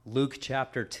Luke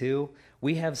chapter 2.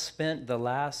 We have spent the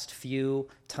last few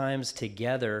times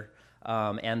together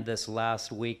and this last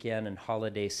weekend and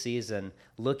holiday season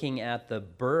looking at the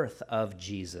birth of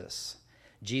Jesus.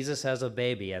 Jesus as a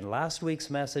baby. And last week's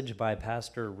message by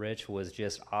Pastor Rich was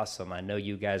just awesome. I know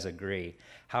you guys agree.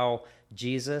 How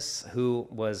Jesus, who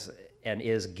was and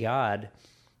is God,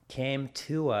 came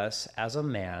to us as a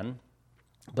man,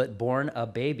 but born a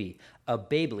baby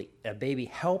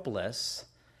helpless,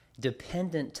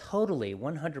 dependent, totally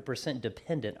 100%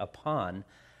 dependent upon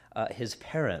his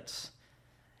parents.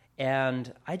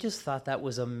 And I just thought that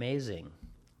was amazing.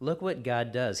 Look what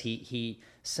God does. He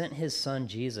sent his son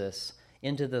Jesus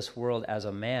into this world as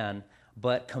a man,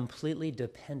 but completely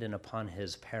dependent upon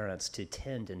his parents to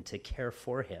tend and to care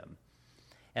for him.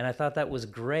 And I thought that was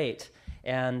great.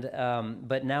 And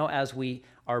but now as we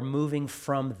are moving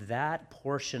from that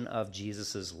portion of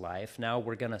Jesus's life, now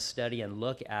we're going to study and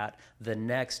look at the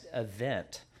next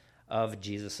event of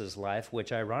Jesus's life,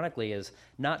 which ironically is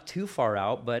not too far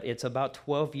out, but it's about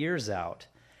 12 years out.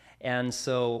 And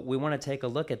so we want to take a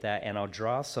look at that, and I'll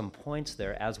draw some points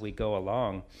there as we go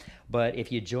along. But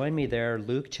if you join me there,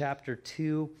 Luke chapter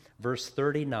 2, verse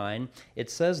 39,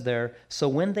 it says there, "So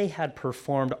when they had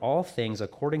performed all things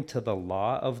according to the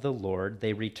law of the Lord,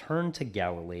 they returned to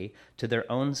Galilee, to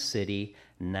their own city,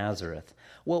 Nazareth."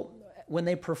 Well, when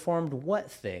they performed what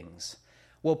things?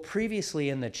 Well, previously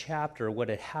in the chapter, what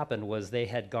had happened was they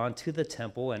had gone to the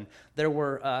temple, and there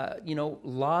were,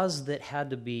 laws that had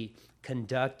to be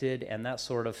conducted and that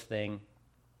sort of thing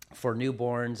for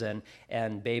newborns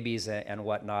and babies and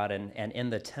whatnot and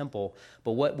in the temple.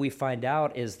 But what we find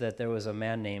out is that there was a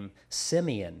man named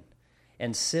Simeon.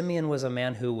 And Simeon was a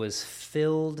man who was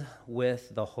filled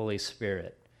with the Holy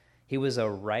Spirit. He was a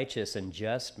righteous and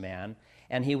just man.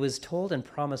 And he was told and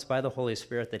promised by the Holy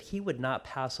Spirit that he would not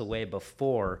pass away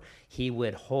before he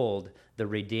would hold the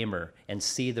Redeemer and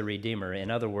see the Redeemer.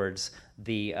 In other words,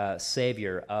 the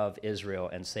Savior of Israel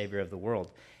and Savior of the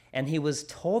world. And he was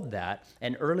told that,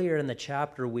 and earlier in the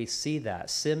chapter we see that.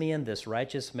 Simeon, this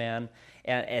righteous man,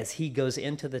 as he goes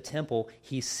into the temple,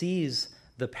 he sees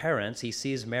the parents, he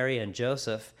sees Mary and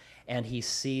Joseph, and he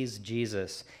sees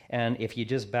Jesus. And if you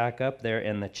just back up there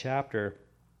in the chapter,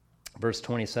 verse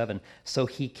 27, "So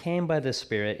he came by the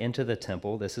Spirit into the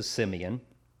temple," this is Simeon,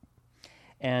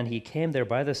 "and he came there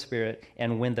by the Spirit,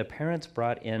 and when the parents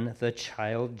brought in the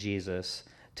child Jesus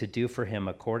to do for him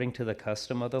according to the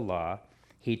custom of the law,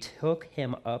 he took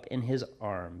him up in his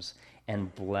arms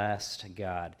and blessed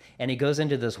God." And he goes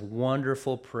into this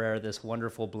wonderful prayer, this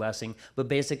wonderful blessing, but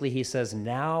basically he says,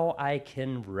 "Now I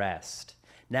can rest.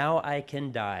 Now I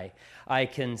can die. I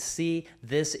can see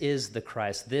this is the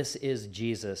Christ. This is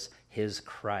Jesus, his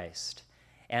Christ."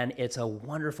 And it's a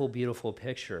wonderful, beautiful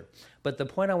picture. But the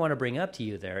point I want to bring up to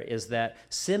you there is that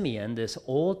Simeon, this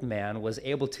old man, was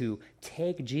able to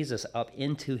take Jesus up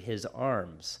into his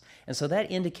arms. And so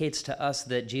that indicates to us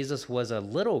that Jesus was a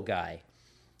little guy,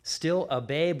 still a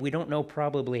babe. We don't know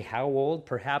probably how old.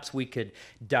 Perhaps we could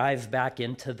dive back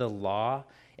into the law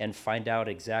and find out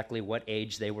exactly what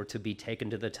age they were to be taken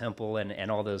to the temple and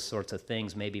all those sorts of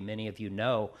things. Maybe many of you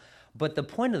know. But the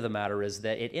point of the matter is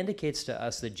that it indicates to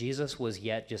us that Jesus was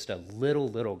yet just a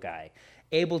little guy,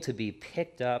 able to be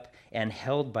picked up and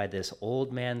held by this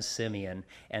old man Simeon.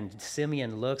 And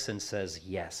Simeon looks and says,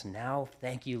 "Yes, now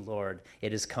thank you, Lord,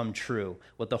 it has come true.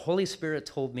 What the Holy Spirit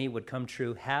told me would come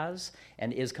true has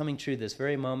and is coming true this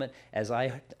very moment as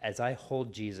I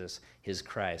hold Jesus, his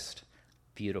Christ."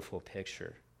 Beautiful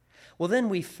picture. Well, then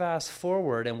we fast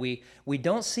forward and we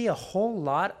don't see a whole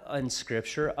lot in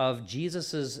Scripture of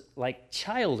Jesus's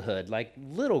childhood,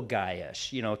 little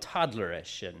guy-ish,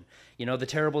 toddlerish, and the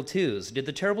terrible twos. Did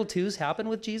the terrible twos happen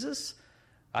with Jesus?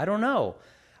 I don't know.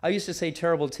 I used to say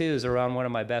terrible twos around one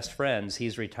of my best friends.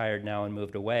 He's retired now and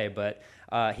moved away, but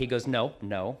he goes,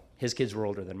 no. His kids were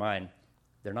older than mine.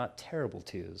 They're not terrible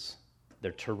twos.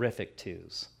 They're terrific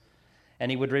twos.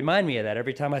 And he would remind me of that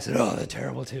every time I said, "Oh, the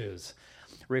terrible twos,"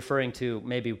 referring to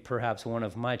perhaps one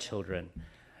of my children.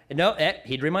 No,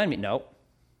 he'd remind me, no,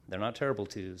 they're not terrible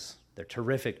twos. They're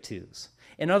terrific twos.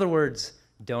 In other words,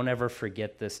 don't ever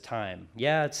forget this time.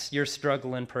 Yeah, you're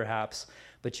struggling perhaps,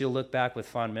 but you'll look back with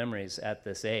fond memories at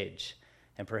this age.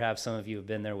 And perhaps some of you have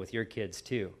been there with your kids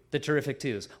too. The terrific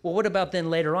twos. Well, what about then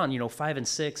later on, 5 and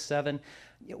 6, 7?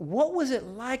 What was it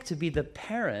like to be the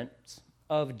parent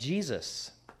of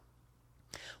Jesus?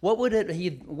 What would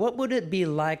it be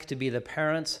like to be the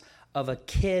parents of a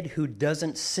kid who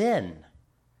doesn't sin?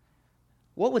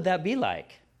 What would that be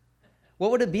like?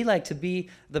 What would it be like to be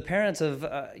the parents of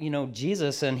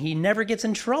Jesus and he never gets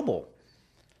in trouble?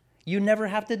 You never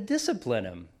have to discipline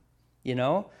him,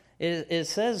 It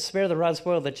says, spare the rod,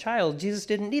 spoil the child. Jesus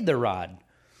didn't need the rod.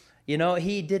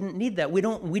 He didn't need that. We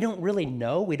don't really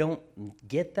know. We don't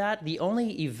get that. The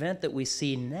only event that we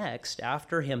see next,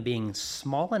 after him being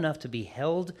small enough to be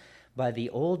held by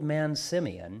the old man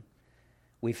Simeon,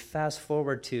 we fast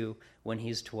forward to when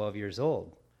he's 12 years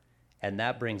old. And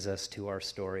that brings us to our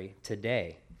story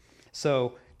today.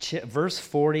 So verse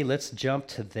 40, let's jump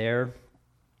to there.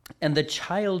 And the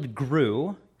child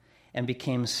grew and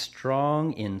became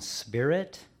strong in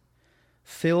spirit,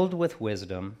 filled with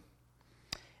wisdom,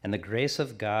 and the grace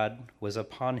of God was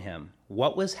upon him.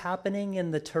 What was happening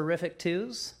in the terrific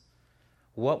twos?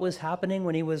 What was happening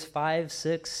when he was 5,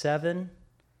 6, 7?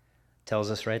 Tells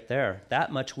us right there.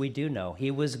 That much we do know. He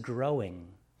was growing.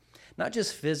 Not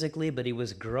just physically, but he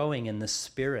was growing in the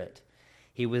spirit.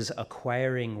 He was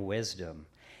acquiring wisdom,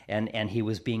 and he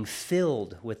was being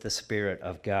filled with the Spirit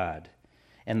of God.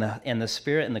 And the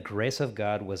Spirit and the grace of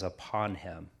God was upon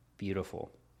him.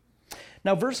 Beautiful.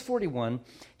 Now, verse 41,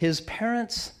 his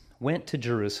parents went to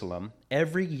Jerusalem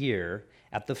every year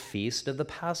at the feast of the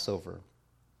Passover.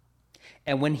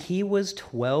 And when he was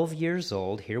 12 years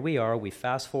old, here we are, we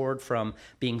fast forward from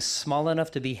being small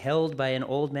enough to be held by an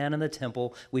old man in the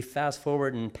temple. We fast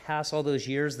forward and pass all those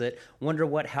years that wonder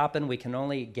what happened. We can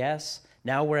only guess.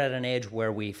 Now we're at an age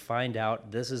where we find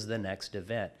out this is the next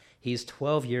event. He's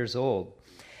 12 years old.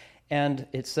 And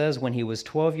it says when he was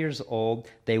 12 years old,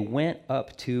 they went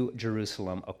up to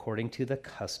Jerusalem according to the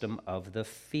custom of the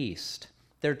feast.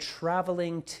 They're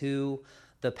traveling to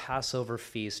the Passover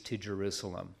feast to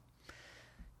Jerusalem.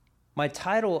 My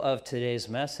title of today's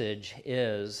message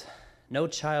is No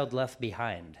Child Left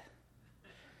Behind.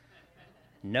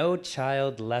 No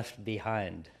child left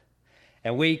behind.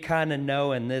 And we kind of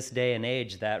know in this day and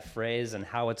age that phrase and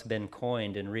how it's been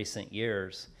coined in recent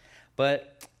years.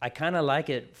 But I kind of like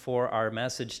it for our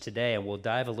message today, and we'll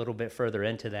dive a little bit further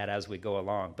into that as we go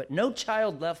along. But no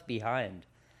child left behind.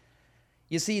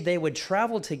 You see, they would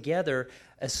travel together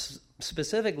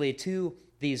specifically to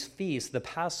these feasts, the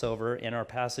Passover in our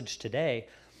passage today.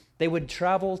 They would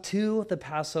travel to the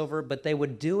Passover, but they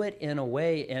would do it in a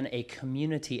way, in a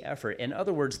community effort. In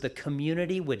other words, the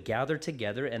community would gather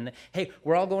together and, hey,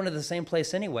 we're all going to the same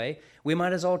place anyway. We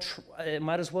might as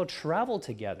well travel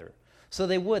together. So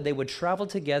they would travel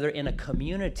together in a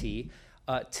community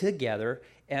together,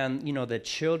 and the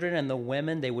children and the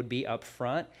women, they would be up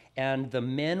front, and the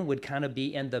men would kind of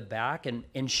be in the back and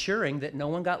ensuring that no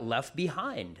one got left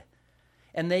behind.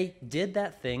 And they did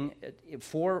that thing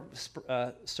for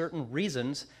certain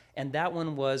reasons, and that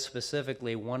one was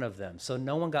specifically one of them. So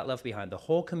no one got left behind. The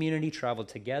whole community traveled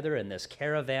together in this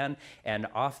caravan, and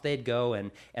off they'd go,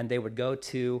 and they would go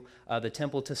to the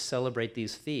temple to celebrate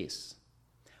these feasts.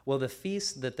 Well, the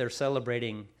feast that they're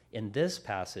celebrating in this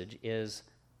passage is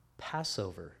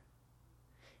Passover.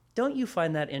 Don't you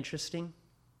find that interesting?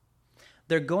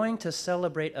 They're going to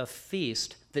celebrate a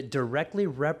feast that directly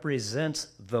represents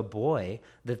the boy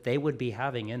that they would be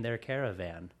having in their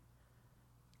caravan.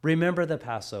 Remember the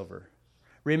Passover.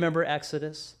 Remember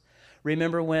Exodus.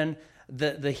 Remember when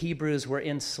the Hebrews were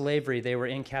in slavery. They were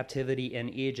in captivity in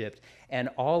Egypt, and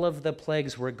all of the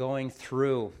plagues were going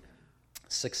through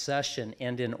succession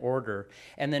and in order.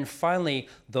 And then finally,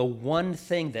 the one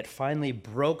thing that finally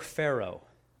broke Pharaoh,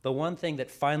 the one thing that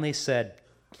finally said,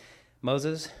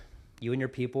 Moses, you and your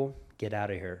people, get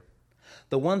out of here.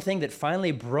 The one thing that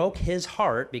finally broke his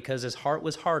heart, because his heart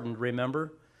was hardened,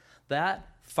 remember? That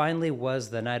finally was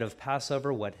the night of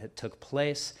Passover, what had took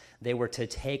place. They were to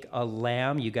take a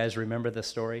lamb. You guys remember the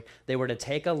story? They were to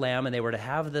take a lamb, and they were to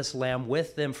have this lamb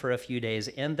with them for a few days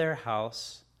in their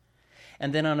house.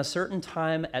 And then on a certain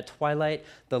time at twilight,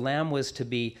 the lamb was to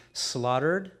be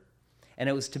slaughtered, and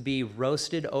it was to be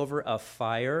roasted over a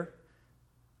fire.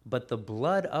 But the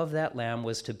blood of that lamb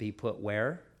was to be put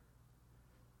where?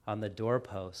 On the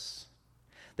doorposts.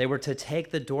 They were to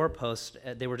take the doorpost,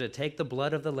 they were to take the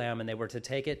blood of the lamb, and they were to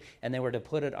take it, and they were to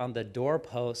put it on the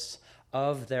doorposts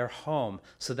of their home.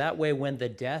 So that way, when the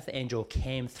death angel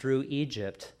came through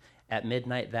Egypt at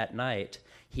midnight that night,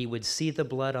 he would see the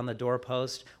blood on the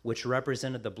doorpost, which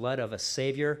represented the blood of a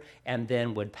Savior, and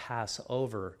then would pass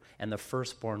over, and the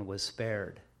firstborn was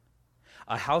spared.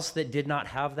 A house that did not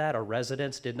have that, a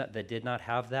residence that did not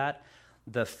have that,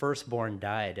 the firstborn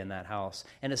died in that house.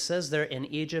 And it says there in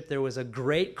Egypt, there was a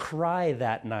great cry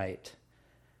that night.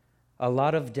 A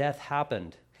lot of death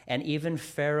happened. And even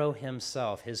Pharaoh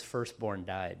himself, his firstborn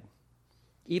died.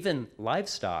 Even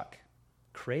livestock.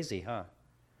 Crazy, huh?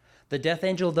 The death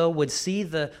angel, though, would see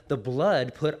the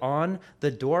blood put on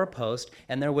the doorpost,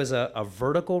 and there was a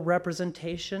vertical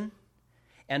representation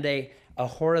and a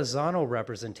horizontal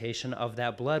representation of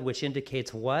that blood, which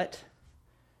indicates what?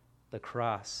 the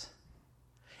cross.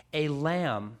 A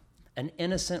lamb, an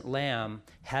innocent lamb,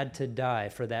 had to die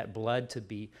for that blood to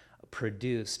be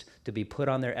produced, to be put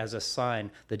on there as a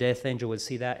sign. The death angel would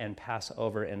see that and pass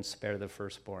over and spare the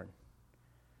firstborn.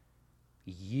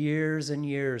 Years and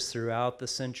years throughout the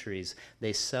centuries,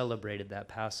 they celebrated that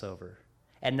Passover.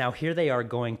 And now here they are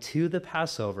going to the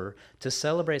Passover to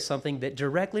celebrate something that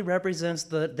directly represents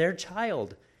their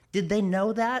child. Did they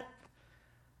know that?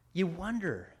 You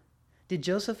wonder. Did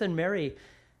Joseph and Mary,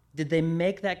 did they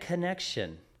make that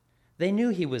connection? They knew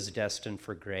he was destined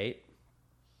for great.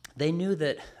 They knew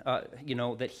that,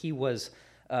 that he was,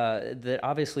 that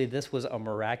obviously this was a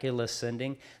miraculous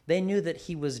sending. They knew that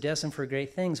he was destined for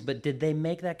great things, but did they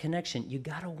make that connection? You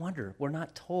got to wonder. We're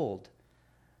not told.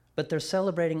 But they're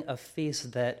celebrating a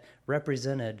feast that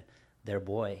represented their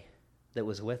boy that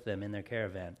was with them in their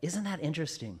caravan. Isn't that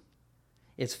interesting?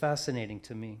 It's fascinating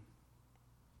to me.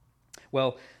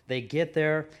 Well, they get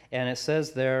there, and it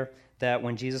says there that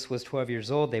when Jesus was 12 years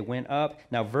old, they went up.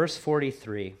 Now, verse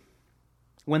 43,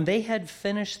 when they had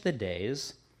finished the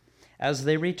days, as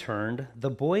they returned, the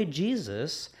boy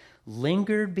Jesus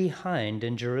lingered behind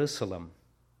in Jerusalem,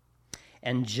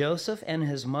 and Joseph and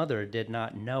his mother did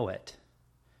not know it.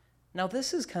 Now,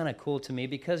 this is kind of cool to me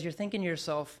because you're thinking to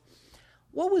yourself,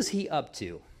 what was he up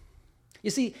to? You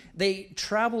see, they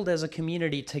traveled as a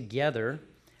community together,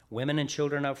 women and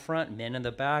children up front, men in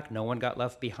the back. No one got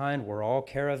left behind. We're all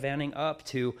caravanning up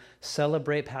to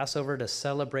celebrate Passover, to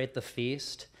celebrate the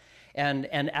feast. And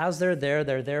as they're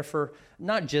there for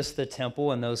not just the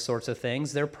temple and those sorts of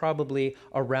things. They're probably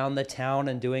around the town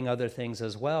and doing other things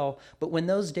as well. But when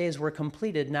those days were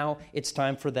completed, now it's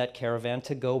time for that caravan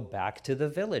to go back to the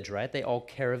village, right? They all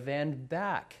caravanned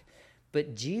back.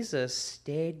 But Jesus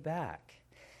stayed back.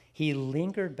 He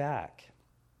lingered back.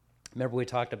 Remember we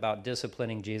talked about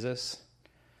disciplining Jesus?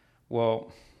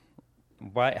 Well,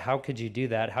 how could you do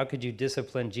that? How could you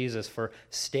discipline Jesus for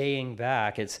staying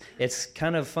back? It's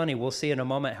kind of funny. We'll see in a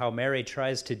moment how Mary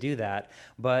tries to do that,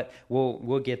 but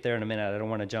we'll get there in a minute. I don't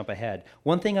want to jump ahead.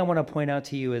 One thing I want to point out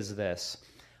to you is this.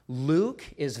 Luke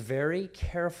is very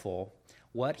careful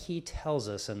what he tells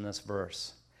us in this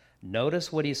verse.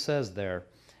 Notice what he says there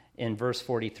in verse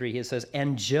 43. He says,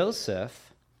 "And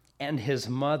Joseph and his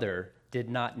mother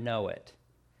did not know it."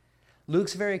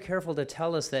 Luke's very careful to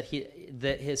tell us that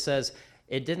he says,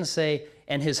 it didn't say,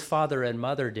 and his father and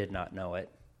mother did not know it.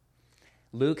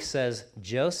 Luke says,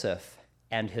 Joseph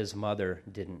and his mother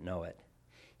didn't know it.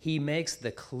 He makes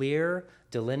the clear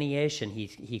delineation.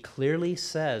 He clearly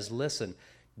says, listen,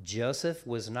 Joseph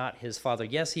was not his father.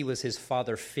 Yes, he was his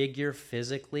father figure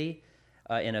physically,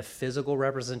 in a physical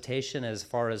representation as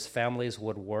far as families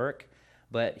would work,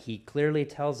 but he clearly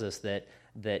tells us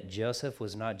that Joseph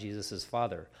was not Jesus'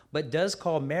 father, but does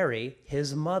call Mary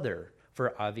his mother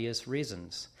for obvious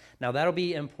reasons. Now, that'll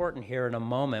be important here in a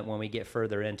moment when we get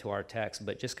further into our text,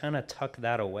 but just kind of tuck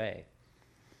that away.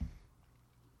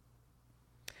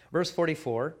 Verse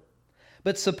 44,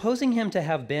 "But supposing him to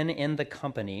have been in the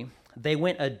company, they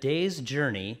went a day's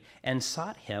journey and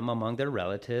sought him among their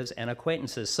relatives and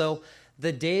acquaintances." So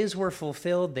the days were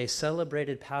fulfilled. They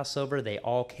celebrated Passover. They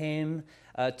all came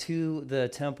to the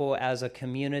temple as a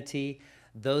community.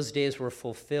 Those days were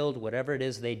fulfilled, whatever it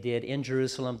is they did in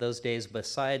Jerusalem those days.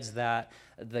 Besides that,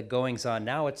 the goings on,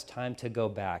 now it's time to go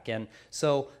back. And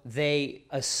so they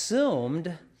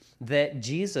assumed that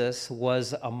Jesus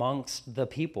was amongst the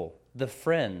people, the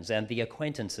friends and the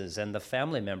acquaintances and the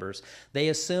family members. They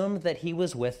assumed that he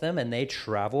was with them and they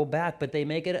travel back, but they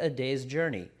make it a day's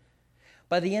journey.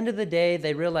 By the end of the day,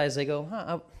 they realize, they go,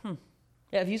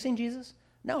 yeah, have you seen Jesus?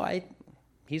 No,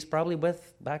 he's probably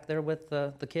back there with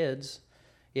the kids,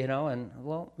 and,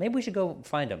 well, maybe we should go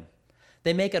find him.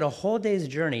 They make it a whole day's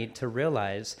journey to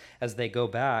realize as they go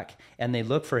back and they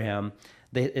look for him,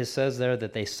 it says there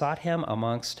that they sought him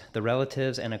amongst the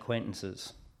relatives and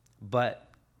acquaintances. But,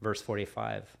 verse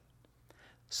 45,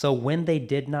 "So when they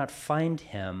did not find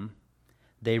him,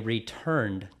 they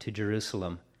returned to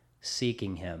Jerusalem,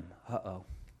 seeking him." Uh-oh.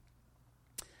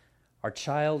 Our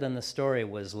child in the story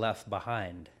was left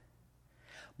behind.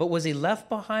 But was he left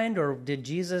behind, or did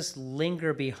Jesus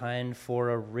linger behind for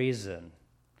a reason?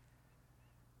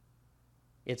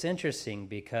 It's interesting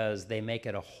because they make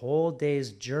it a whole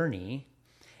day's journey,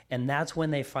 and that's when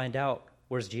they find out,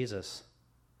 where's Jesus?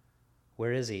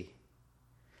 Where is he?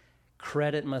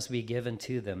 Credit must be given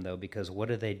to them, though, because what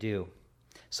do?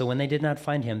 So when they did not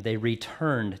find him, they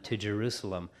returned to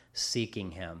Jerusalem,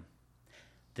 seeking him.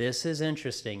 This is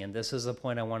interesting, and this is the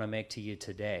point I want to make to you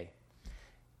today.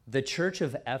 The church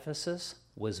of Ephesus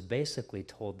was basically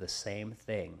told the same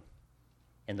thing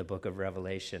in the book of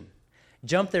Revelation.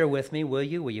 Jump there with me, will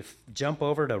you? Will you jump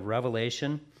over to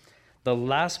Revelation? The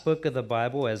last book of the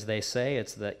Bible, as they say,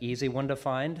 it's the easy one to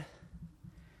find.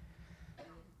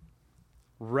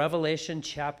 Revelation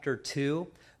chapter 2.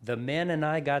 The men and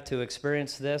I got to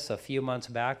experience this a few months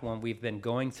back when we've been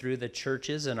going through the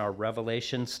churches in our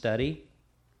Revelation study.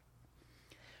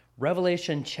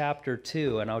 Revelation chapter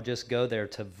 2, and I'll just go there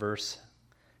to verse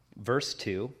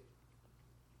 2.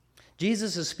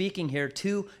 Jesus is speaking here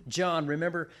to John.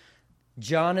 Remember,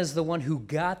 John is the one who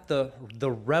got the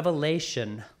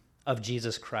revelation of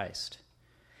Jesus Christ.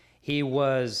 He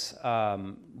was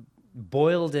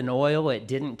boiled in oil. It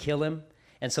didn't kill him.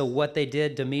 And so what they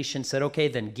did, Domitian said, okay,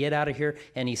 then get out of here.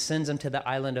 And he sends him to the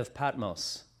island of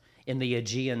Patmos in the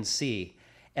Aegean Sea.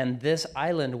 And this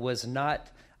island was not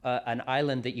an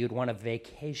island that you'd want to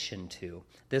vacation to.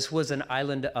 This was an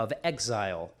island of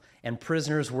exile, and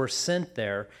prisoners were sent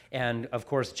there. And of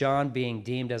course, John being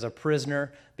deemed as a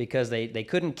prisoner because they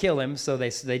couldn't kill him, so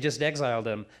they just exiled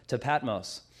him to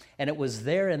Patmos. And it was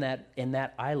there in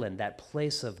that island, that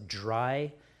place of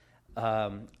dry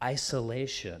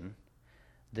isolation,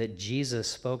 that Jesus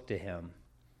spoke to him,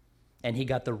 and he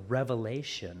got the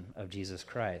revelation of Jesus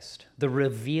Christ, the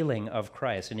revealing of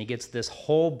Christ. And he gets this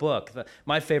whole book,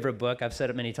 my favorite book, I've said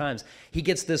it many times. He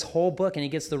gets this whole book and he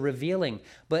gets the revealing.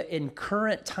 But in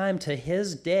current time to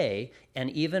his day, and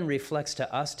even reflects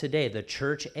to us today, the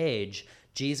church age,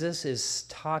 Jesus is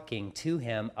talking to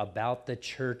him about the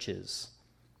churches.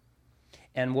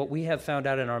 And what we have found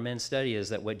out in our men's study is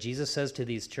that what Jesus says to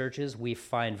these churches, we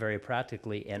find very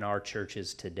practically in our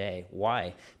churches today.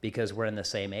 Why? Because we're in the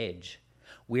same age.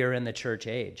 We are in the church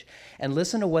age. And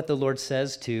listen to what the Lord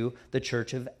says to the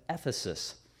church of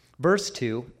Ephesus. Verse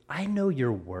 2, I know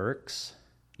your works,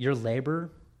 your labor,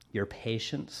 your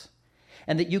patience,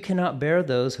 and that you cannot bear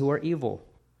those who are evil.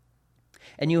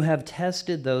 And you have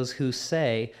tested those who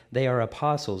say they are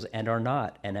apostles and are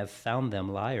not, and have found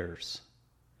them liars.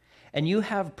 And you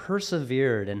have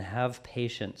persevered and have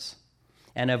patience,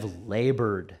 and have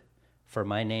labored for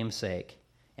my name's sake,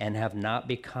 and have not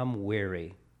become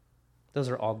weary. Those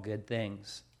are all good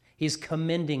things. He's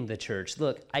commending the church.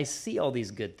 Look, I see all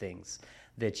these good things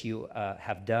that you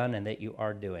have done and that you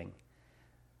are doing.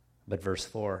 But verse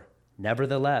 4,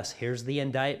 nevertheless, here's the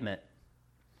indictment.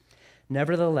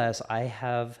 Nevertheless, I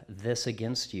have this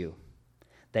against you,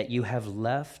 that you have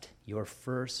left your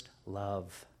first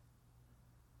love.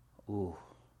 Ooh,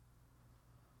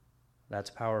 that's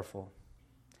powerful.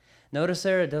 Notice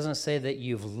there, it doesn't say that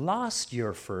you've lost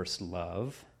your first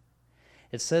love.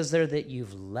 It says there that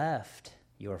you've left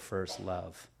your first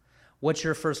love. What's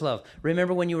your first love?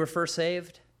 Remember when you were first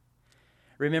saved?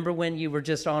 Remember when you were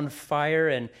just on fire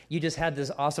and you just had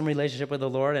this awesome relationship with the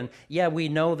Lord? And yeah, we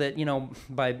know that,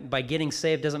 by getting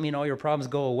saved doesn't mean all your problems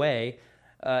go away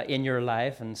in your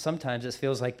life, and sometimes it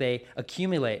feels like they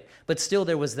accumulate. But still,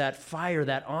 there was that fire,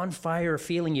 that on-fire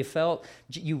feeling you felt.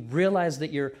 You realized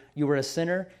that you were a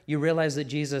sinner. You realized that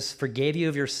Jesus forgave you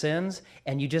of your sins,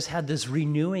 and you just had this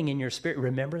renewing in your spirit.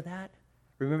 Remember that?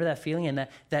 Remember that feeling and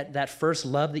that first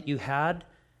love that you had?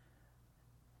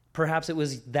 Perhaps it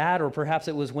was that, or perhaps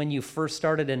it was when you first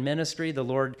started in ministry, the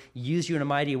Lord used you in a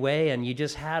mighty way, and you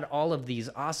just had all of these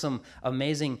awesome,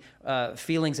 amazing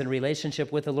feelings and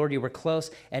relationship with the Lord. You were close,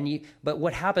 but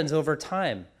what happens over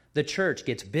time? The church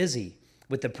gets busy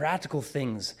with the practical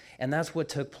things, and that's what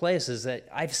took place, is that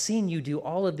I've seen you do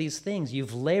all of these things.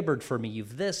 You've labored for me.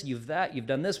 You've this, you've that, you've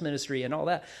done this ministry and all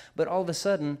that, but all of a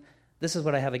sudden, this is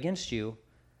what I have against you.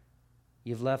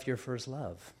 You've left your first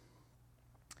love.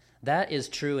 That is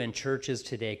true in churches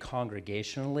today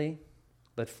congregationally,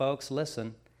 but folks,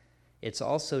 listen, it's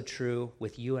also true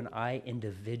with you and I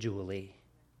individually.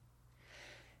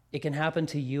 It can happen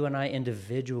to you and I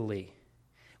individually.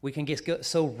 We can get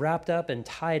so wrapped up and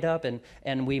tied up,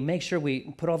 and we make sure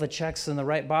we put all the checks in the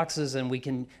right boxes, and we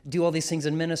can do all these things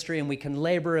in ministry, and we can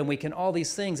labor, and we can all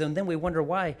these things, and then we wonder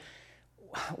why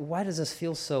does this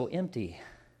feel so empty?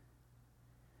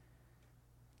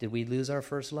 Did we lose our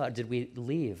first love? Did we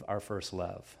leave our first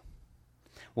love?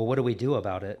 Well, what do we do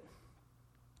about it?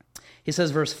 He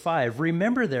says, verse 5,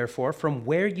 remember, therefore, from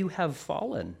where you have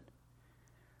fallen.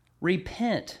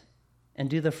 Repent and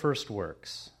do the first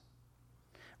works.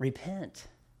 Repent.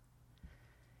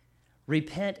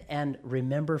 Repent and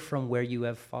remember from where you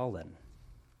have fallen.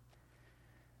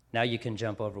 Now you can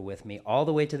jump over with me all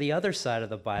the way to the other side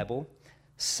of the Bible,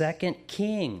 2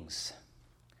 Kings.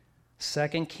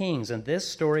 2 Kings, and this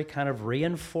story kind of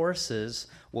reinforces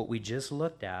what we just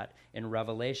looked at in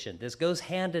Revelation. This goes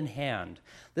hand in hand.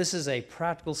 This is a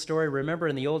practical story. Remember,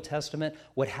 in the Old Testament,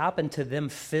 what happened to them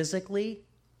physically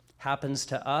happens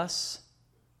to us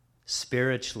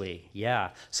Spiritually,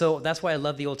 yeah. So that's why I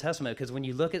love the Old Testament, because when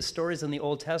you look at stories in the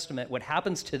Old Testament, what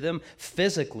happens to them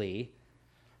physically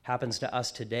happens to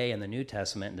us today in the New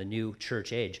Testament, in the new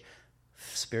church age,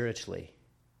 spiritually.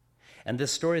 And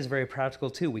this story is very practical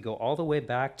too. We go all the way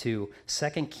back to 2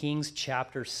 Kings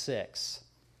chapter 6.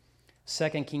 2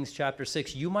 Kings chapter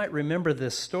 6. You might remember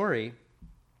this story.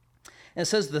 And it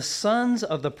says, the sons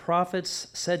of the prophets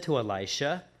said to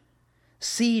Elisha,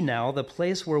 see now, the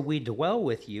place where we dwell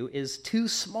with you is too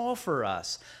small for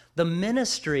us. The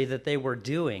ministry that they were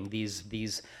doing,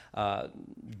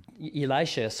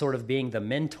 Elisha sort of being the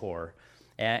mentor,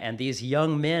 and these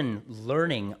young men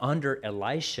learning under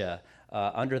Elisha,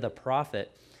 under the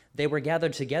prophet, they were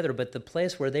gathered together, but the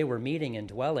place where they were meeting and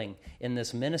dwelling in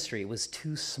this ministry was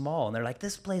too small. And they're like,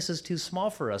 this place is too small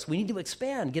for us. We need to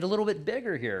expand, get a little bit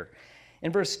bigger here.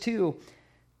 In verse 2,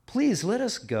 please let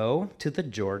us go to the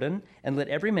Jordan, and let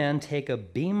every man take a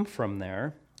beam from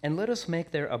there, and let us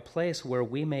make there a place where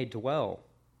we may dwell.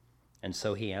 And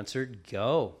so he answered,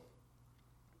 go.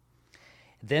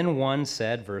 Then one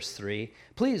said, verse 3,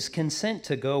 please consent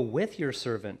to go with your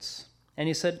servants. And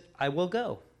he said, I will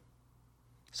go.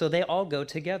 So they all go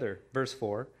together. Verse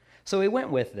 4, so he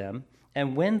went with them,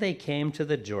 and when they came to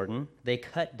the Jordan, they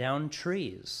cut down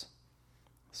trees.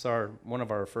 It's one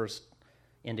of our first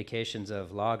indications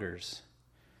of loggers.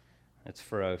 It's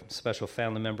for a special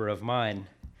family member of mine.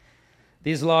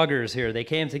 These loggers here, they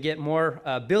came to get more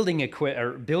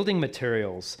building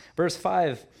materials. Verse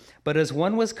 5, but as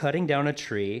one was cutting down a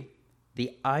tree,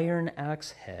 the iron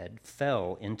axe head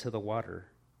fell into the water.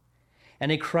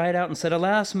 And he cried out and said,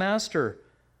 alas, master,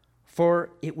 for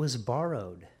it was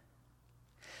borrowed.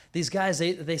 These guys,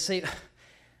 they say,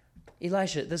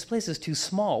 Elisha, this place is too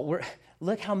small.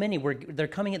 Look how many they're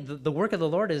coming in. The work of the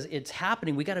Lord it's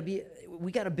happening. We got to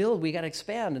build, we got to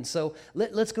expand. And so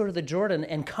let's go to the Jordan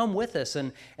and come with us,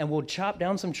 and we'll chop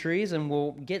down some trees, and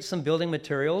we'll get some building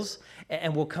materials,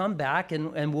 and we'll come back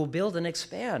and we'll build and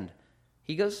expand.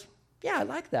 He goes, yeah, I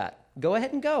like that. Go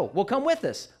ahead and go. We'll come with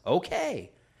us.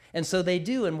 Okay. And so they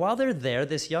do. And while they're there,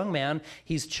 this young man,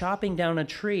 he's chopping down a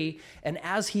tree, and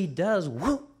as he does,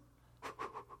 whoop,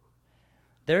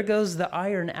 there goes the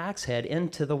iron axe head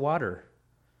into the water.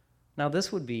 Now,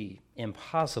 this would be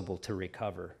impossible to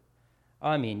recover.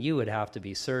 I mean, you would have to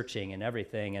be searching and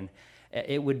everything, and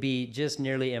it would be just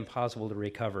nearly impossible to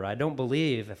recover. I don't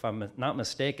believe, if I'm not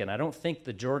mistaken, I don't think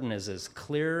the Jordan is as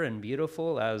clear and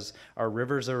beautiful as our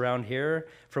rivers around here,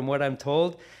 from what I'm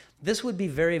told. This would be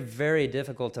very, very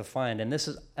difficult to find, and this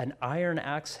is an iron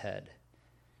axe head.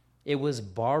 It was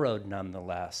borrowed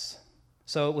nonetheless.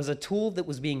 So it was a tool that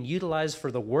was being utilized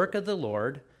for the work of the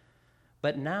Lord,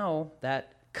 but now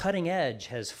that cutting edge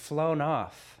has flown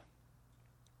off.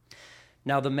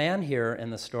 Now the man here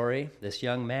in the story, this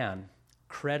young man,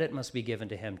 credit must be given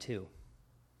to him too.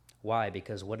 Why?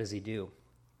 Because what does he do?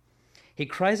 He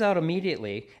cries out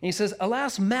immediately, and he says,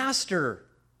 alas, master!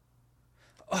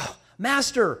 Oh,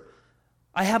 master,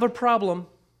 I have a problem.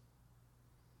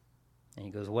 And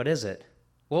he goes, what is it?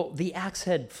 Well, the axe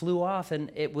head flew off, and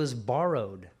it was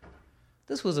borrowed.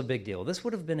 This was a big deal. This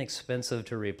would have been expensive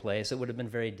to replace. It would have been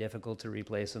very difficult to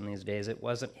replace in these days. It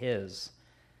wasn't his.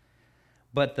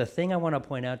 But the thing I want to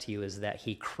point out to you is that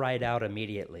he cried out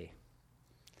immediately.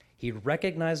 He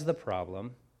recognized the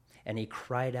problem, and he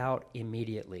cried out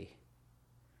immediately.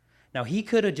 Now, he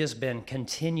could have just been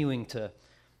continuing to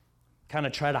kind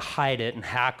of try to hide it and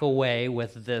hack away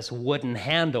with this wooden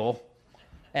handle,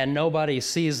 and nobody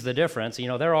sees the difference. You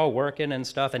know, they're all working and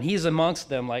stuff, and he's amongst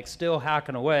them, like, still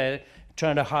hacking away,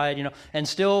 trying to hide, and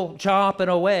still chopping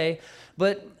away.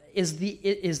 But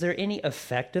is there any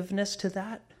effectiveness to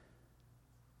that?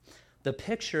 The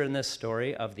picture in this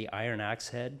story of the iron axe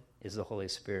head is the Holy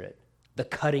Spirit, the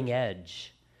cutting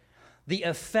edge, the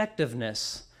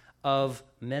effectiveness of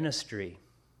ministry.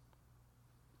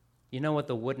 You know what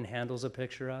the wooden handle's a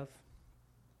picture of?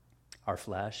 Our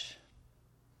flesh.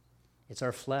 It's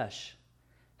our flesh.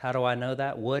 How do I know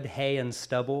that? Wood, hay, and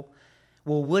stubble.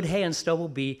 Will wood, hay, and stubble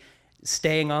be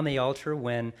staying on the altar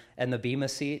and the bema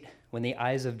seat, when the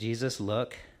eyes of Jesus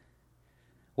look?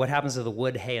 What happens to the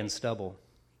wood, hay, and stubble?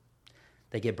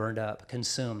 They get burned up,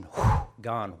 consumed,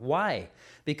 gone. Why?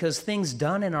 Because things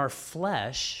done in our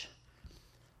flesh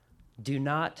do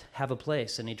not have a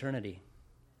place in eternity.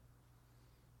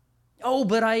 Oh,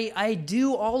 but I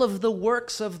do all of the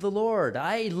works of the Lord.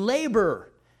 I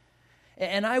labor,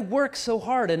 and I work so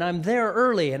hard, and I'm there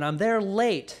early, and I'm there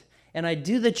late, and I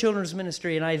do the children's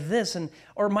ministry, and I this,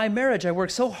 or my marriage, I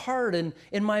work so hard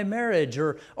in my marriage,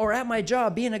 or at my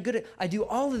job, being I do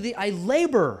all of I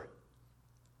labor.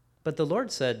 But the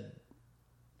Lord said,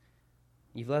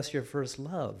 you've lost your first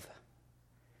love.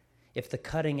 if the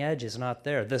cutting edge is not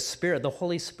there? The Spirit, the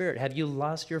Holy Spirit, have you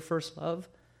lost your first love?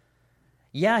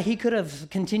 Yeah, he could have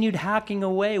continued hacking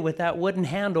away with that wooden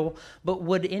handle, but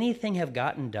would anything have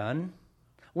gotten done?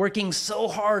 Working so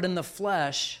hard in the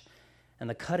flesh, and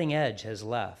the cutting edge has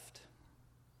left.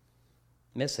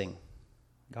 Missing,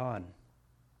 gone.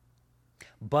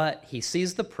 But he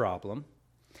sees the problem,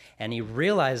 and he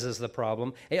realizes the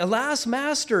problem. Alas,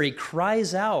 master, he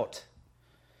cries out.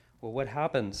 Well, what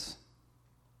happens?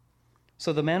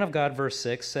 So the man of God, verse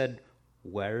 6, said,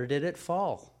 where did it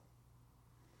fall?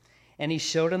 And he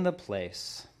showed him the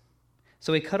place.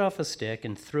 So he cut off a stick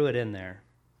and threw it in there,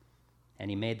 and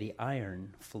he made the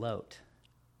iron float.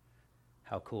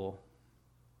 How cool.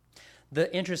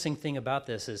 The interesting thing about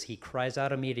this is he cries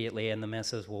out immediately, and the man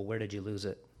says, well, where did you lose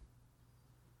it?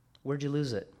 Where'd you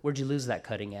lose it? Where'd you lose that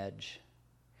cutting edge?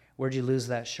 Where'd you lose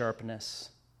that sharpness?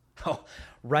 Oh,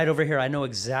 right over here. I know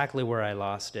exactly where I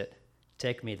lost it.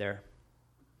 Take me there.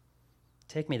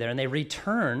 Take me there. And they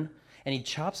return, and he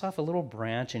chops off a little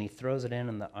branch, and he throws it in,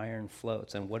 and the iron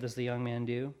floats. And what does the young man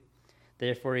do?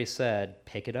 Therefore he said,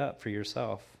 pick it up for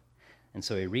yourself. And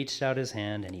so he reached out his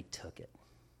hand, and he took it.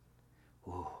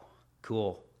 Ooh,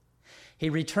 cool. He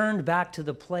returned back to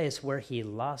the place where he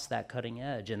lost that cutting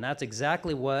edge. And that's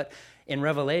exactly what, in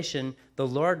Revelation, the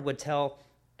Lord would tell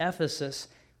Ephesus,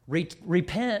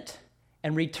 repent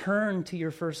and return to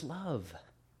your first love.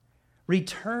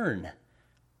 Return.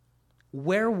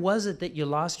 Where was it that you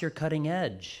lost your cutting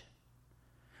edge?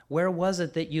 Where was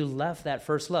it that you left that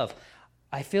first love?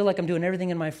 I feel like I'm doing everything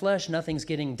in my flesh. Nothing's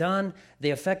getting done. The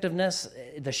effectiveness,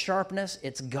 the sharpness,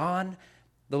 it's gone.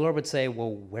 The Lord would say,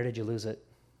 well, where did you lose it?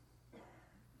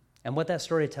 And what that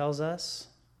story tells us,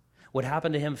 what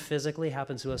happened to him physically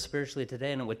happens to us spiritually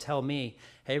today, and it would tell me,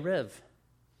 hey, Riv,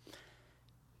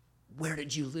 where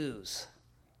did you lose?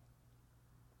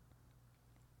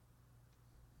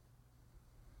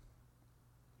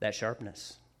 That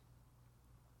sharpness.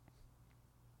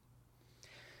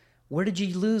 Where did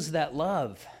you lose that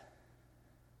love?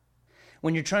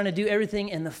 When you're trying to do everything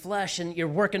in the flesh and you're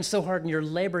working so hard and you're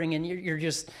laboring and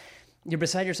you're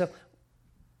beside yourself,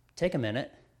 take a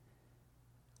minute.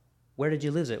 Where did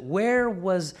you lose it? Where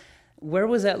was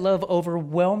that love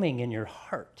overwhelming in your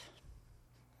heart?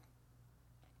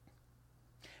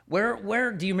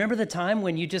 Where do you remember the time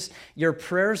when your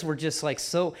prayers were just like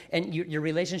so, and your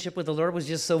relationship with the Lord was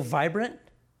just so vibrant?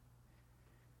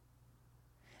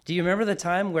 Do you remember the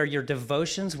time where your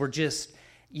devotions were just,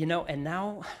 and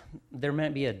now there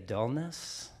might be a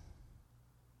dullness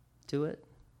to it?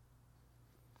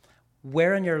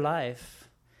 Where in your life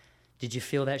did you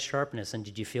feel that sharpness, and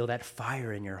did you feel that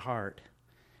fire in your heart?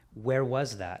 Where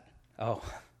was that? Oh,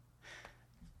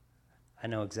 I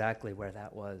know exactly where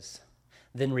that was.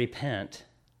 Then repent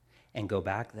and go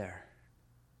back there.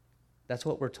 That's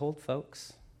what we're told,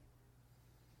 folks.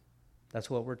 That's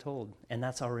what we're told, and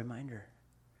that's our reminder.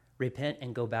 Repent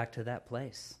and go back to that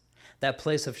place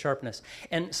of sharpness.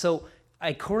 And so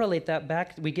I correlate that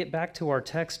back, we get back to our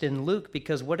text in Luke,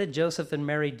 because what did Joseph and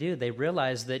Mary do? They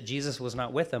realized that Jesus was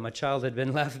not with them. A child had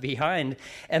been left behind,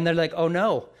 and they're like, oh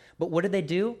no. But what did they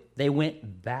do? They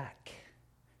went back.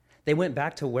 They went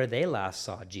back to where they last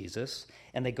saw Jesus,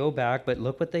 and they go back, but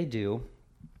look what they do.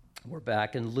 We're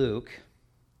back in Luke,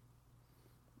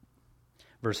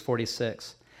 verse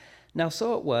 46. Now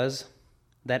so it was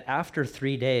that after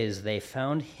 3 days they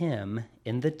found him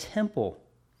in the temple,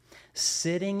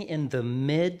 sitting in the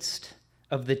midst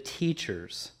of the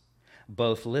teachers,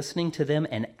 both listening to them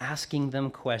and asking them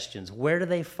questions. Where do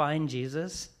they find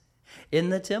Jesus? In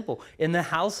the temple, in the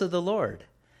house of the Lord.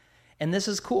 And this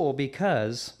is cool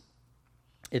because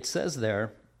it says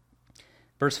there,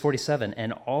 verse 47,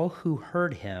 and all who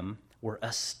heard him were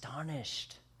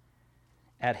astonished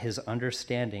at his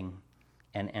understanding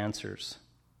and answers.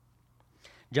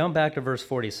 Jump back to verse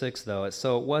 46, though.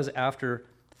 So it was after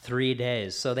 3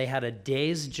 days. So they had a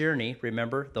day's journey.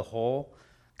 Remember, the whole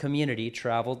community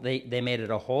traveled. They made it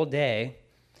a whole day.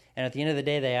 And at the end of the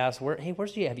day, they asked,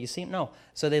 where's he? Have you seen him? No.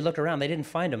 So they looked around. They didn't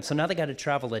find him. So now they got to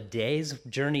travel a day's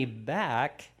journey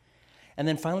back. And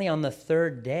then finally on the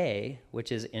third day,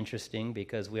 which is interesting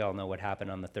because we all know what happened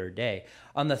on the third day.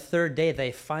 On the third day,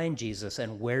 they find Jesus.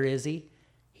 And where is he?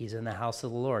 He's in the house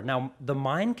of the Lord. Now, the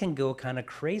mind can go kind of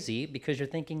crazy because you're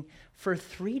thinking, for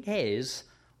 3 days,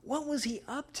 what was he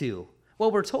up to? Well,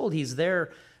 we're told he's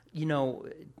there,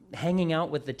 hanging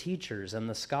out with the teachers and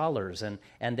the scholars,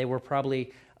 and they were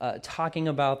probably talking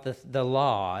about the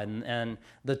law and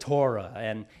the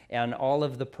Torah and all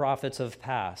of the prophets of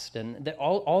past and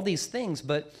all these things.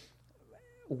 But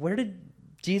where did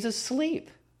Jesus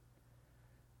sleep?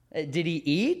 Did he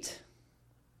eat?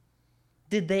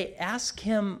 Did they ask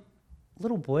him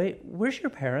little boy, where's your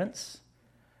parents?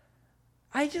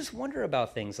 I just wonder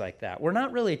about things like that. We're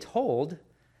not really told.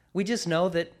 We just know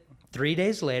that 3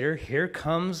 days later, here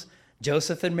comes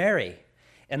Joseph and Mary.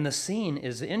 And the scene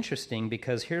is interesting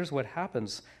because here's what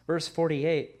happens. Verse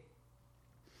 48.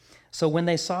 So when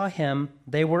they saw him,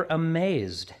 they were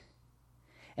amazed.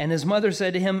 And his mother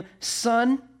said to him,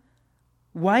 Son,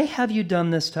 why have you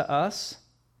done this to us?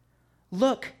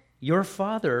 Look, your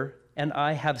father and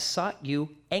I have sought you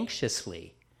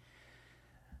anxiously.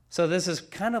 So this is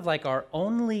kind of like our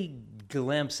only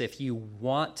glimpse, if you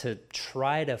want to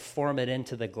try to form it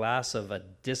into the glass of a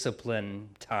discipline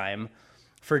time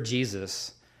for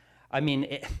Jesus. I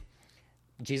mean,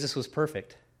 Jesus was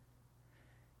perfect.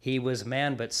 He was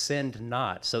man, but sinned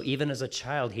not. So even as a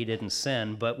child, he didn't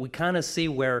sin. But we kind of see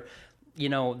where,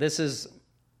 this is,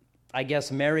 I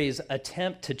guess, Mary's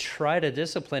attempt to try to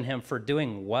discipline him for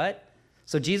doing what?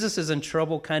 So Jesus is in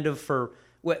trouble kind of for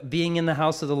being in the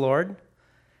house of the Lord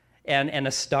and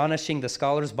astonishing the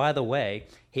scholars. By the way,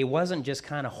 he wasn't just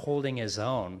kind of holding his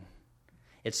own.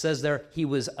 It says there he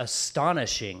was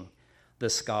astonishing the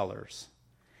scholars.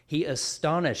 He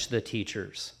astonished the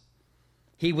teachers.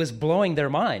 He was blowing their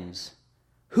minds.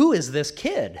 Who is this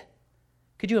kid?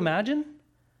 Could you imagine?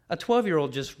 A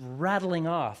 12-year-old just rattling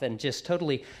off and just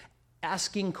totally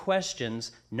asking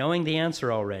questions, knowing the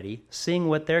answer already, seeing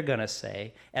what they're going to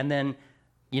say, and then,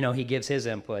 he gives his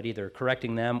input, either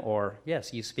correcting them or,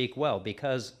 yes, you speak well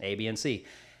because A, B, and C.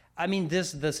 I mean,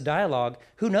 this dialogue,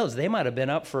 who knows? They might have been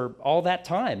up for all that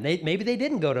time. Maybe they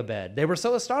didn't go to bed. They were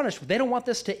so astonished. They don't want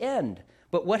this to end.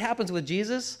 But what happens with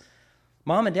Jesus?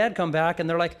 Mom and dad come back and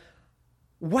they're like,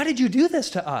 why did you do this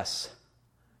to us?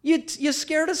 You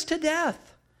scared us to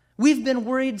death. We've been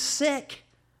worried sick.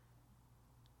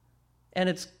 And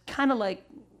it's kind of like,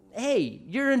 hey,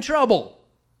 you're in trouble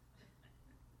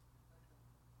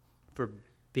for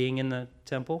being in the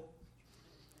temple,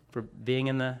 for being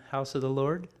in the house of the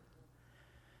Lord,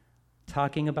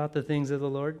 talking about the things of the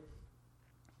Lord.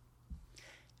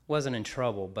 Wasn't in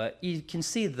trouble, but you can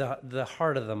see the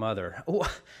heart of the mother.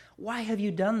 Why have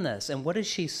you done this? And what does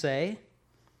she say?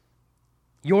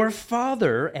 Your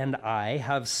father and I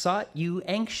have sought you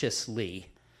anxiously.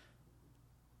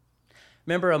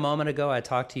 Remember a moment ago I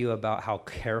talked to you about how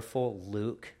careful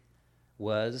Luke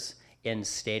was in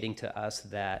stating to us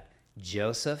that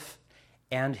Joseph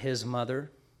and his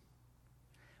mother,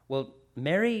 well,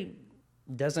 Mary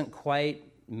doesn't quite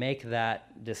make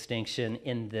that distinction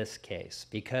in this case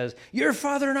because your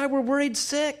father and I were worried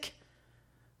sick.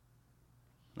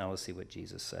 Now let's see what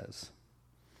Jesus says.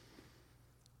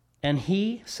 And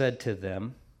he said to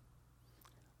them,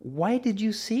 why did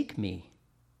you seek me?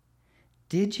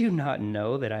 Did you not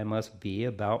know that I must be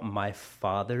about my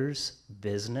Father's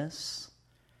business?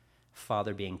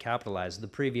 Father being capitalized. The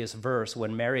previous verse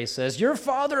when Mary says, your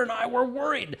father and I were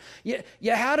worried. You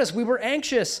had us. We were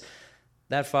anxious.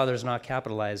 That Father's not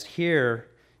capitalized. Here,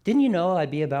 didn't you know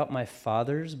I'd be about my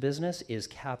Father's business is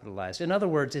capitalized. In other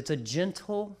words, it's a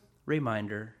gentle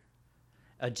reminder,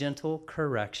 a gentle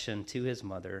correction to his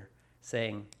mother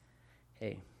saying,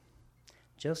 hey,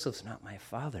 Joseph's not my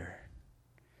father.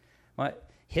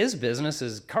 His business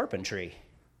is carpentry.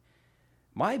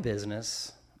 My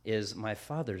business is my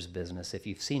Father's business. If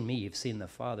you've seen me, you've seen the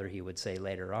Father, he would say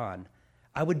later on.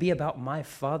 I would be about my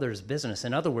Father's business.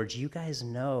 In other words, you guys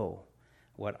know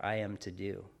what I am to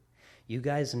do. You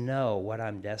guys know what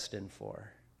I'm destined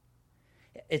for.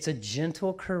 It's a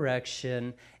gentle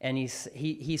correction, and he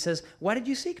says, why did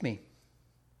you seek me?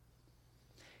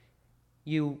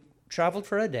 You traveled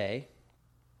for a day,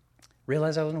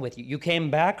 realized I wasn't with you. You came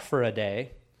back for a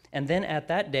day, and then at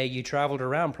that day, you traveled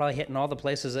around, probably hitting all the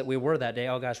places that we were that day.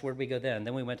 Oh, gosh, where'd we go then?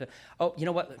 Then we went to, oh, you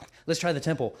know what? Let's try the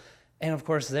temple. And, of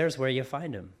course, there's where you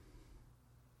find him.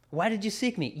 Why did you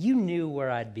seek me? You knew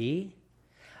where I'd be.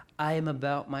 I am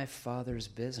about my Father's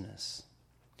business.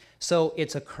 So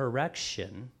it's a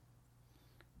correction,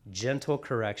 gentle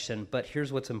correction, but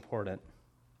here's what's important.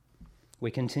 We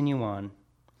continue on.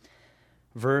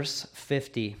 Verse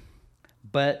 50,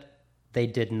 but they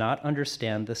did not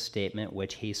understand the statement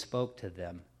which he spoke to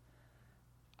them.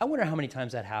 I wonder how many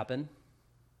times that happened.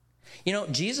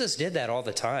 Jesus did that all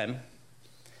the time.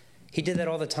 He did that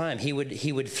all the time. He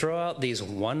would throw out these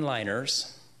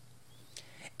one-liners,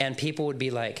 and people would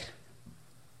be like,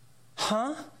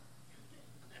 huh?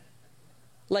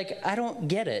 Like, I don't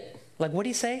get it. Like, what did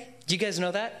he say? Do you guys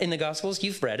know that in the Gospels?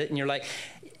 You've read it, and you're like,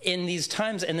 in these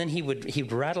times, and then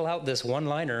he'd rattle out this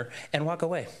one-liner and walk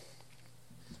away.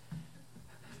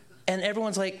 And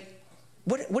everyone's like,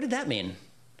 what did that mean?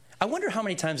 I wonder how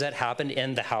many times that happened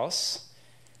in the house.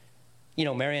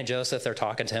 Mary and Joseph, they're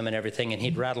talking to him and everything, and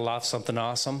he'd rattle off something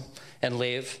awesome and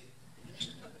leave.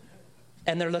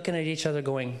 And they're looking at each other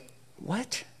going,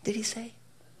 what did he say?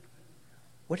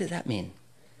 What did that mean?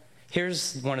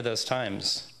 Here's one of those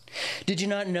times. Did you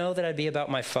not know that I'd be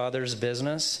about my Father's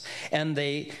business? And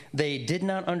they did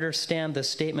not understand the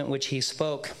statement which he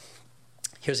spoke.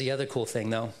 Here's the other cool thing,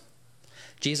 though.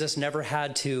 Jesus never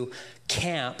had to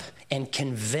camp and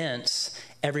convince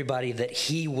everybody that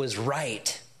he was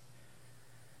right.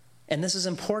 And this is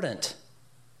important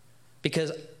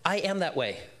because I am that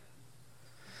way.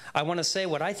 I want to say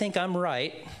what I think I'm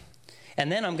right,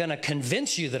 and then I'm going to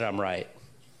convince you that I'm right.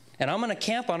 And I'm going to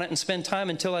camp on it and spend time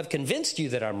until I've convinced you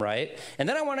that I'm right. And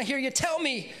then I want to hear you tell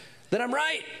me that I'm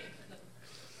right.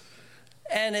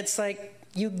 And it's like,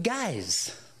 you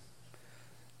guys,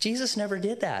 Jesus never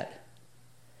did that.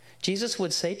 Jesus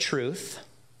would say truth,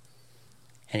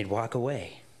 and he'd walk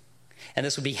away. And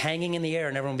this would be hanging in the air,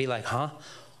 and everyone would be like, huh?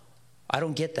 I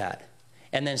don't get that.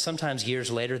 And then sometimes years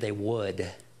later, they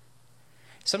would.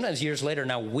 Sometimes years later,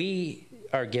 now we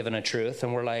are given a truth,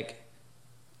 and we're like,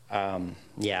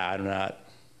 yeah, I'm not.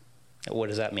 What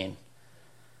does that mean?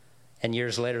 And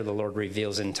years later, the Lord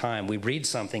reveals in time. We read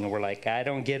something, and we're like, I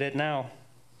don't get it now.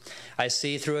 I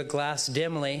see through a glass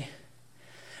dimly.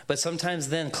 But sometimes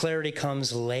then clarity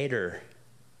comes later.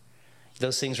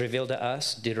 Those things revealed to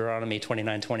us, Deuteronomy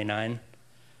 29:29.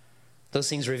 Those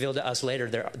things revealed to us later,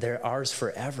 they're ours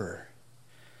forever.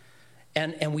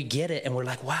 And we get it, and we're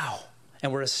like, wow.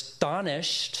 And we're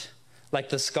astonished, like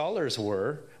the scholars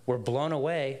were. We're blown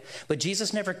away. But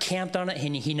Jesus never camped on it.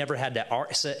 He never had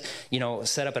to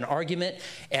set up an argument,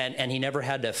 and he never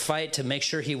had to fight to make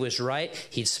sure he was right.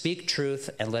 He'd speak truth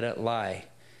and let it lie.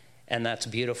 And that's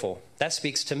beautiful. That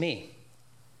speaks to me.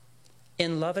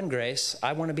 In love and grace,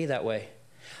 I want to be that way.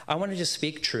 I want to just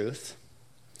speak truth.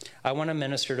 I want to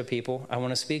minister to people. I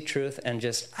want to speak truth and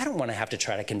I don't want to have to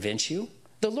try to convince you.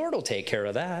 The Lord will take care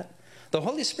of that. The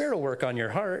Holy Spirit will work on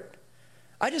your heart.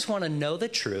 I just want to know the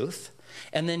truth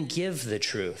and then give the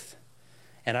truth.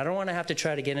 And I don't want to have to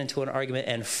try to get into an argument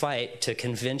and fight to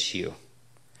convince you.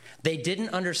 They didn't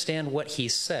understand what he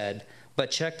said, but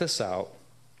check this out.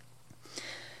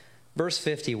 Verse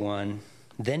 51,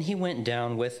 then he went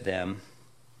down with them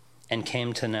and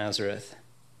came to Nazareth.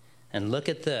 And look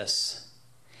at this.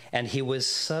 And he was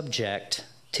subject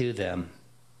to them.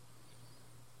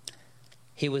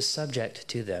 He was subject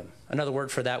to them. Another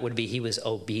word for that would be he was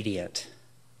obedient.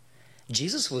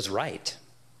 Jesus was right.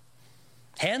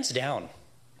 Hands down.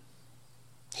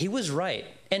 He was right.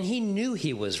 And he knew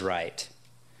he was right.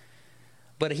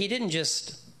 But he didn't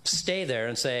just stay there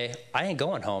and say, I ain't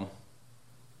going home.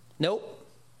 Nope.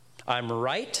 I'm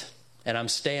right, and I'm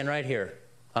staying right here.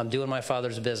 I'm doing my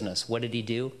Father's business. What did he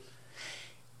do?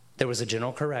 There was a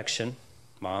gentle correction.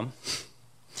 Mom,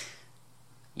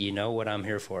 you know what I'm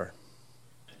here for.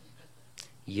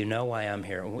 You know why I'm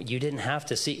here. You didn't have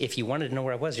to see. If you wanted to know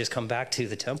where I was, just come back to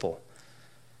the temple.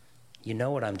 You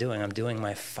know what I'm doing. I'm doing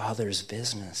my Father's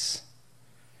business.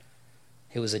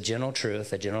 It was a gentle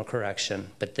truth, a gentle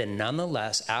correction. But then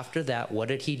nonetheless, after that, what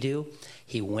did he do?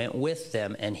 He went with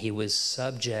them, and he was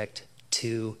subject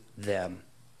to them.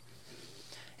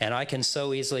 And I can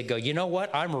so easily go, you know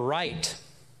what? I'm right.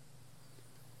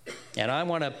 And I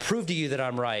want to prove to you that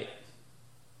I'm right.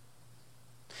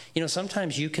 You know,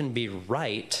 sometimes you can be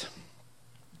right,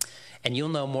 and you'll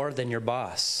know more than your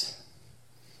boss.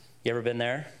 You ever been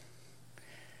there?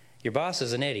 Your boss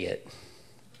is an idiot.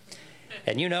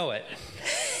 And you know it.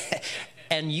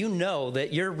 And you know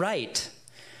that you're right.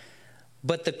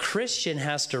 But the Christian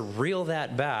has to reel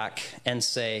that back and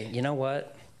say, you know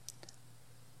what?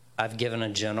 I've given a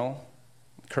gentle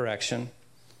correction.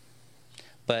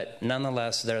 But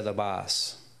nonetheless, they're the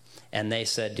boss. And they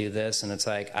said, do this. And it's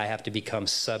like, I have to become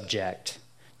subject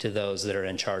to those that are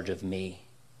in charge of me.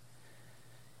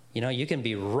 You know, you can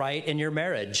be right in your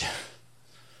marriage.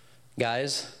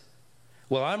 Guys,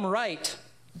 well, I'm right.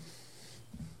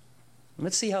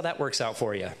 Let's see how that works out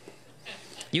for you.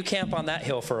 You camp on that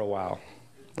hill for a while,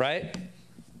 right?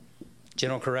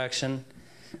 Gentle correction.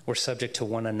 We're subject to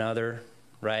one another,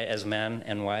 right, as man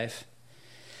and wife.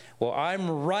 Well, I'm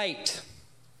right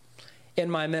in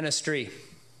my ministry.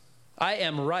 I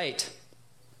am right.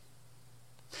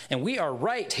 And we are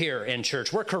right here in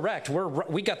church. We're correct.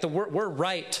 We got the word. We're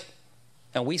right.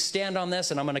 And we stand on this,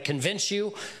 and I'm going to convince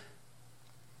you.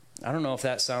 I don't know if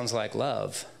that sounds like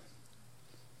love.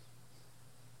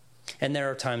 And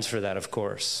there are times for that, of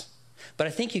course. But I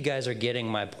think you guys are getting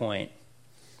my point.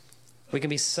 We can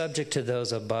be subject to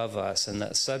those above us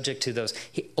and subject to those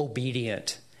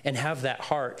obedient and have that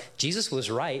heart. Jesus was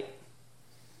right.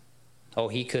 Oh,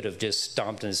 he could have just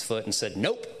stomped in his foot and said,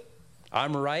 nope,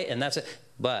 I'm right, and that's it.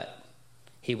 But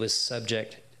he was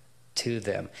subject to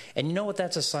them. And you know what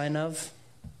that's a sign of?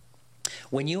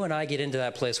 When you and I get into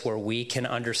that place where we can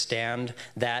understand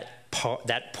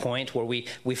that point, where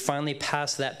we finally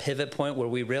pass that pivot point where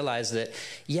we realize that,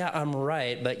 yeah, I'm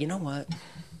right, but you know what?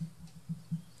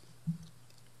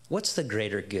 What's the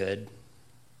greater good?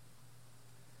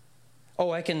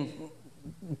 Oh, I can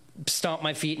stomp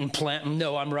my feet and plant,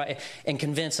 no, I'm right, and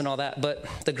convince and all that. But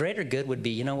the greater good would be,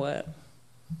 you know what?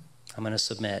 I'm going to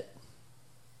submit.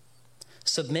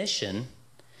 Submission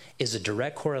is a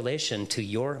direct correlation to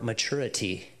your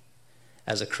maturity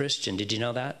as a Christian. Did you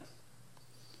know that?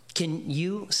 Can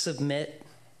you submit?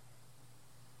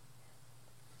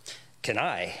 Can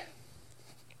I?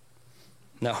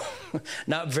 No,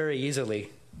 not very easily.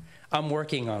 I'm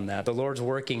working on that. The Lord's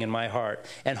working in my heart.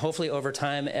 And hopefully over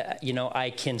time,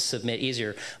 I can submit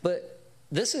easier. But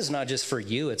this is not just for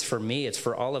you. It's for me. It's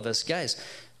for all of us. Guys,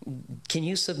 can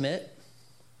you submit?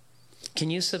 Can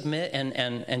you submit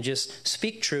and just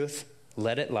speak truth,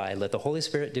 let it lie, let the Holy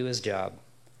Spirit do his job,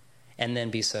 and then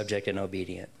be subject and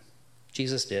obedient?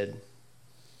 Jesus did.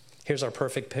 Here's our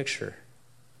perfect picture.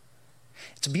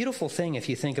 It's a beautiful thing if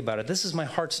you think about it. This is my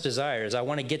heart's desire, is I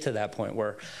want to get to that point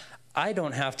where I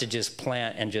don't have to just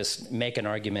plant and just make an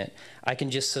argument. I can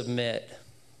just submit.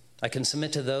 I can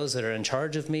submit to those that are in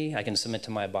charge of me. I can submit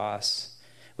to my boss.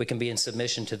 We can be in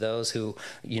submission to those who,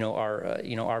 are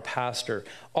our pastor.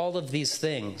 All of these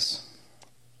things.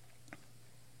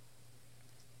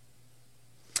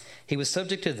 He was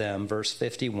subject to them, verse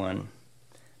 51,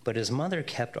 but his mother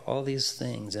kept all these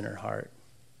things in her heart.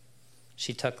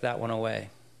 She tucked that one away.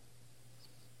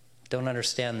 Don't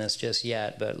understand this just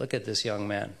yet, but look at this young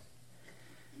man.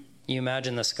 You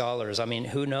imagine the scholars. I mean,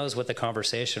 who knows what the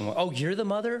conversation was? Oh, you're the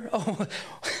mother? Oh,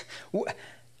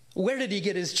 where did he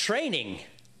get his training?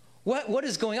 What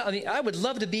is going on? I mean, I would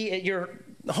love to be at your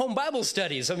home Bible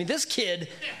studies. I mean, this kid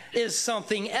is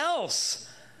something else.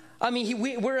 I mean,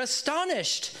 we're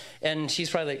astonished. And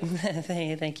she's probably like,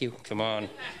 thank you. Come on.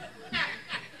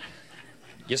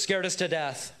 You scared us to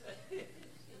death.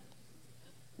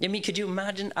 I mean, could you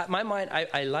imagine? My mind,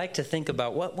 I like to think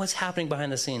about what's happening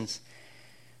behind the scenes.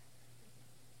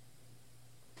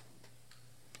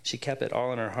 She kept it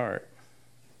all in her heart.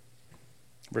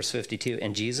 Verse 52,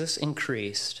 and Jesus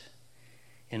increased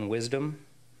in wisdom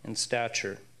and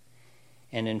stature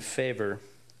and in favor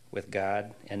with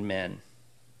God and men.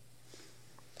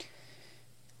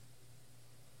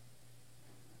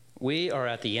 We are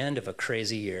at the end of a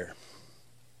crazy year.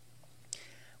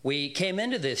 We came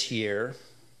into this year,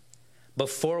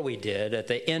 before we did, at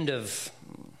the end of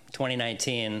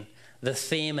 2019, the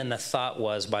theme and the thought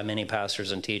was by many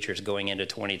pastors and teachers going into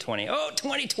 2020. Oh,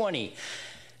 2020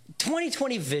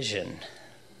 vision.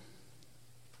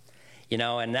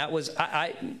 And that was,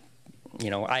 I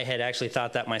had actually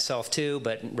thought that myself too,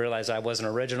 but realized I wasn't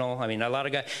original. I mean, a lot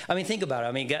of guys, think about it.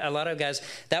 I mean, a lot of guys,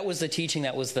 that was the teaching,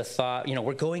 that was the thought.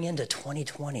 We're going into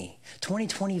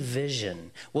 2020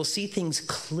 vision. We'll see things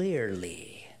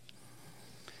clearly.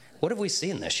 What have we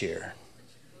seen this year?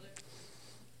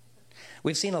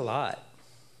 We've seen a lot.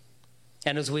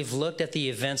 And as we've looked at the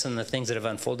events and the things that have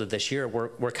unfolded this year,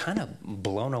 we're kind of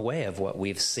blown away of what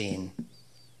we've seen.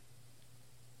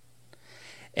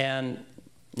 And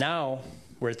now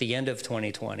we're at the end of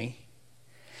 2020,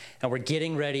 and we're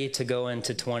getting ready to go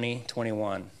into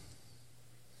 2021.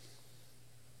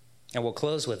 And we'll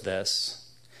close with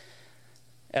this.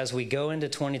 As we go into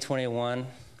 2021,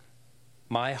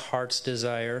 my heart's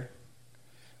desire,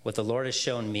 what the Lord has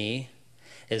shown me,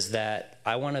 is that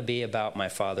I want to be about my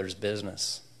Father's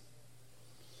business.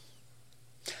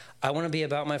 I want to be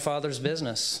about my Father's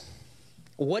business.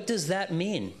 What does that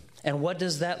mean? And what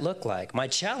does that look like? My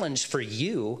challenge for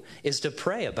you is to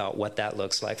pray about what that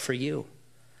looks like for you.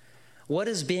 What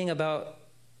is being about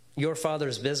your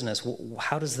Father's business?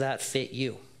 How does that fit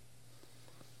you?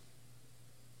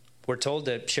 We're told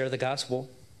to share the gospel.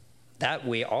 That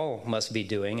we all must be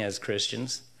doing as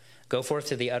Christians. Go forth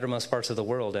to the uttermost parts of the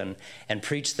world and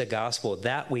preach the gospel.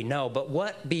 That we know. But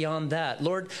what beyond that?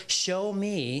 Lord, show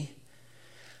me,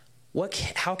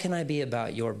 how can I be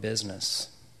about your business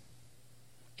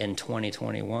in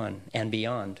 2021 and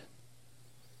beyond?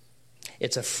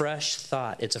 It's a fresh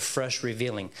thought. It's a fresh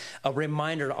revealing. A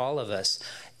reminder to all of us.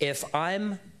 If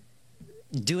I'm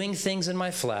doing things in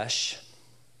my flesh,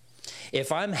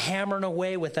 if I'm hammering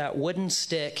away with that wooden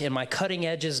stick and my cutting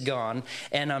edge is gone,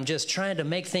 and I'm just trying to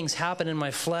make things happen in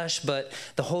my flesh, but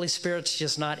the Holy Spirit's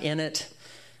just not in it,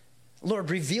 Lord,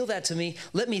 reveal that to me.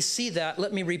 Let me see that.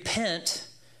 Let me repent,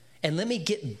 and let me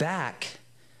get back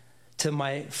to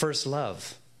my first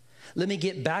love. Let me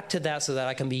get back to that so that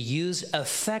I can be used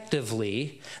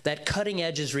effectively. That cutting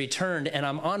edge is returned and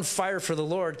I'm on fire for the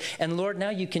Lord. And Lord, now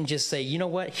you can just say, you know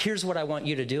what? Here's what I want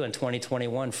you to do in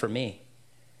 2021 for me.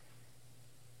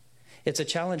 It's a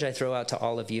challenge I throw out to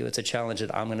all of you. It's a challenge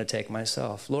that I'm going to take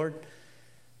myself. Lord,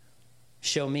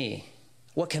 show me.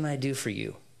 What can I do for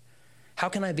you? How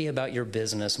can I be about your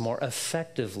business more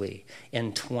effectively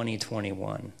in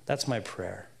 2021? That's my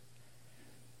prayer.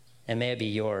 And may it be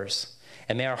yours.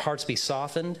 And may our hearts be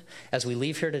softened as we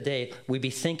leave here today. We be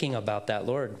thinking about that.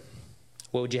 Lord,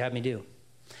 what would you have me do?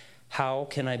 How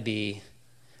can I be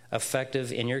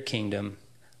effective in your kingdom?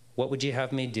 What would you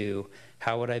have me do?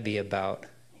 How would I be about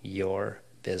your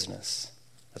business?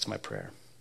 That's my prayer.